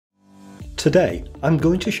Today, I'm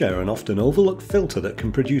going to share an often overlooked filter that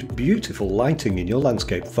can produce beautiful lighting in your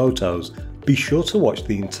landscape photos. Be sure to watch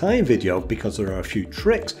the entire video because there are a few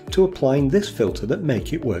tricks to applying this filter that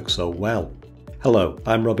make it work so well. Hello,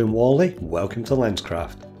 I'm Robin Worley, welcome to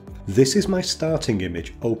Lenscraft. This is my starting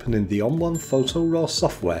image opening the On1 Photo RAW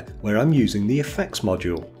software where I'm using the effects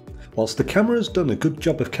module. Whilst the camera has done a good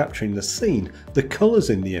job of capturing the scene, the colours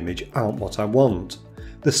in the image aren't what I want.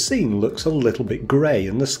 The scene looks a little bit grey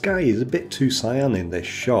and the sky is a bit too cyan in this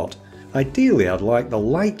shot. Ideally I'd like the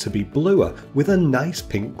light to be bluer with a nice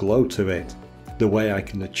pink glow to it. The way I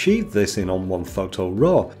can achieve this in On1 Photo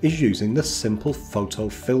RAW is using the simple photo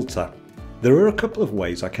filter. There are a couple of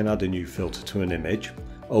ways I can add a new filter to an image.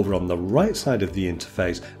 Over on the right side of the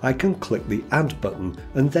interface I can click the Add button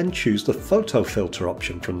and then choose the photo filter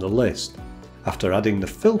option from the list. After adding the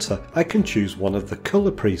filter I can choose one of the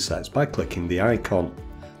colour presets by clicking the icon.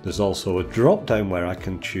 There's also a drop down where I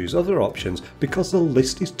can choose other options because the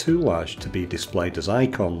list is too large to be displayed as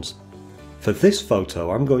icons. For this photo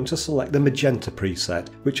I'm going to select the magenta preset,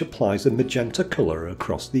 which applies a magenta colour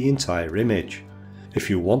across the entire image. If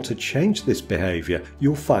you want to change this behaviour,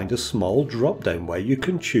 you'll find a small drop down where you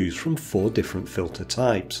can choose from 4 different filter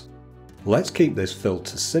types. Let's keep this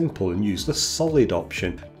filter simple and use the solid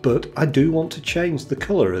option, but I do want to change the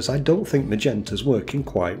colour as I don't think magenta's working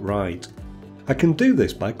quite right. I can do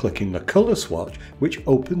this by clicking the colour swatch, which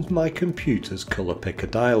opens my computer's colour picker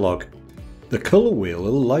dialog. The colour wheel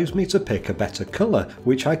allows me to pick a better colour,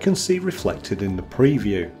 which I can see reflected in the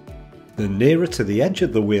preview. The nearer to the edge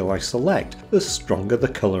of the wheel I select, the stronger the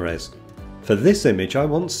colour is. For this image I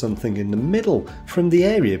want something in the middle, from the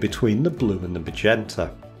area between the blue and the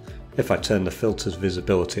magenta. If I turn the filter's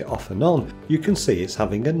visibility off and on, you can see it's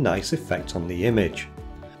having a nice effect on the image.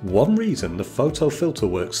 One reason the photo filter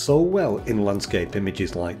works so well in landscape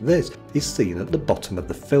images like this is seen at the bottom of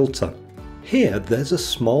the filter. Here there's a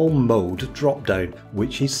small mode drop down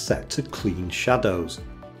which is set to clean shadows.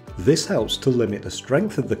 This helps to limit the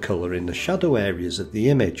strength of the colour in the shadow areas of the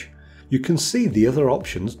image. You can see the other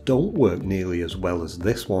options don't work nearly as well as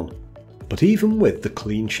this one. But even with the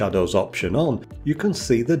clean shadows option on, you can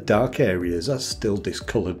see the dark areas are still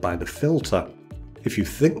discoloured by the filter. If you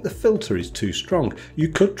think the filter is too strong, you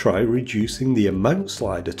could try reducing the amount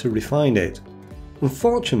slider to refine it.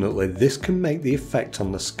 Unfortunately, this can make the effect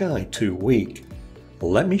on the sky too weak.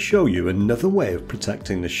 Let me show you another way of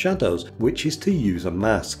protecting the shadows, which is to use a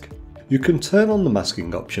mask. You can turn on the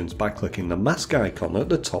masking options by clicking the mask icon at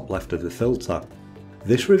the top left of the filter.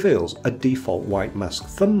 This reveals a default white mask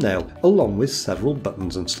thumbnail along with several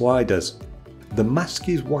buttons and sliders. The mask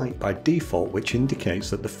is white by default, which indicates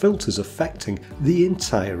that the filter is affecting the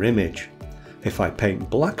entire image. If I paint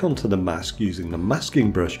black onto the mask using the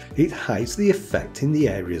masking brush, it hides the effect in the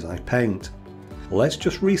areas I paint. Let's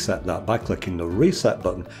just reset that by clicking the reset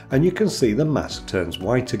button and you can see the mask turns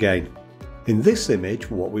white again. In this image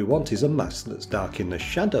what we want is a mask that's dark in the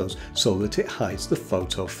shadows so that it hides the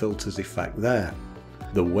photo filter's effect there.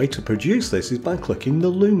 The way to produce this is by clicking the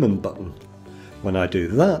lumen button. When I do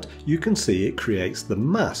that, you can see it creates the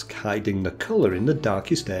mask hiding the colour in the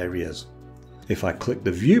darkest areas. If I click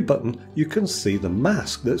the view button, you can see the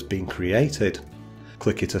mask that's been created.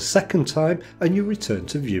 Click it a second time and you return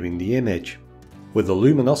to viewing the image. With the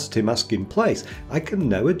luminosity mask in place, I can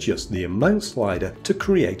now adjust the amount slider to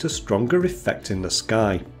create a stronger effect in the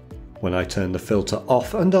sky. When I turn the filter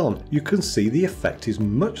off and on, you can see the effect is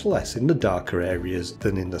much less in the darker areas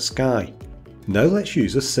than in the sky. Now let's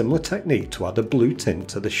use a similar technique to add a blue tint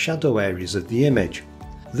to the shadow areas of the image.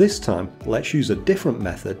 This time let's use a different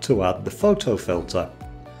method to add the photo filter.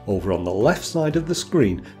 Over on the left side of the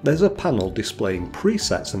screen there's a panel displaying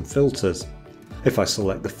presets and filters. If I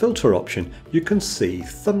select the filter option, you can see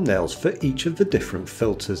thumbnails for each of the different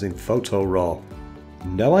filters in Photo RAW.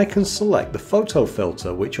 Now I can select the photo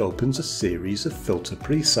filter, which opens a series of filter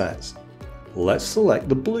presets. Let's select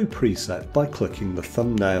the blue preset by clicking the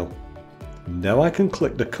thumbnail. Now I can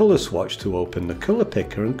click the colour swatch to open the colour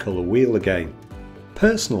picker and colour wheel again.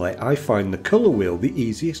 Personally, I find the colour wheel the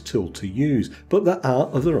easiest tool to use, but there are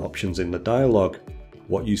other options in the dialog.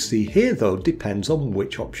 What you see here though depends on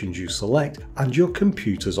which options you select and your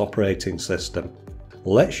computer's operating system.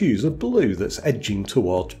 Let's use a blue that's edging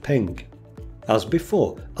towards pink. As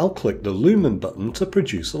before, I'll click the lumen button to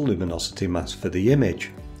produce a luminosity mask for the image.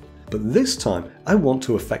 But this time I want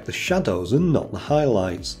to affect the shadows and not the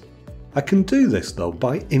highlights. I can do this though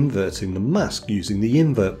by inverting the mask using the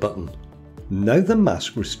invert button. Now the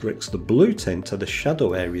mask restricts the blue tint to the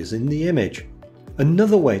shadow areas in the image.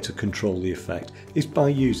 Another way to control the effect is by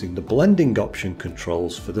using the blending option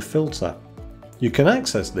controls for the filter. You can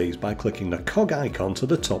access these by clicking the cog icon to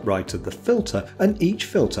the top right of the filter, and each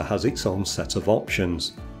filter has its own set of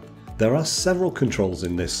options. There are several controls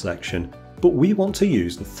in this section, but we want to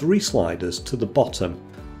use the 3 sliders to the bottom.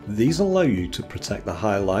 These allow you to protect the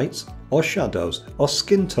highlights, or shadows, or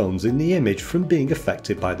skin tones in the image from being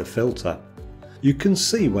affected by the filter. You can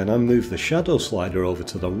see when I move the shadow slider over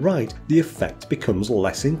to the right, the effect becomes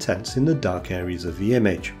less intense in the dark areas of the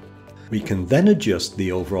image. We can then adjust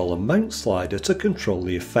the overall amount slider to control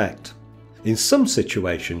the effect. In some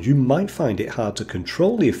situations you might find it hard to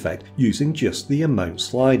control the effect using just the amount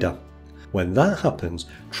slider. When that happens,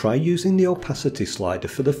 try using the opacity slider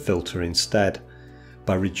for the filter instead.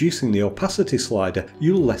 By reducing the opacity slider,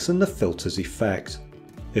 you lessen the filter's effect.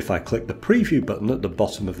 If I click the preview button at the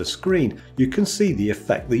bottom of the screen, you can see the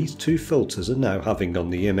effect these 2 filters are now having on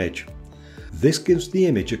the image. This gives the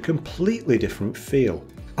image a completely different feel.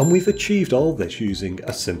 And we've achieved all this using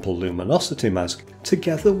a simple luminosity mask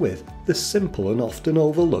together with the simple and often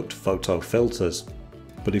overlooked photo filters.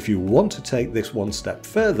 But if you want to take this one step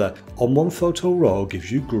further, On1 Photo RAW gives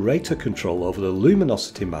you greater control over the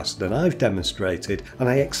luminosity mask than I've demonstrated, and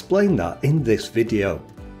I explain that in this video.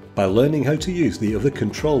 By learning how to use the other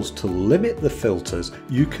controls to limit the filters,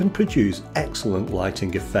 you can produce excellent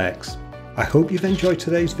lighting effects. I hope you've enjoyed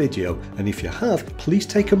today's video, and if you have, please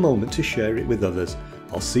take a moment to share it with others.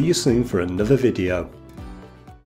 I'll see you soon for another video.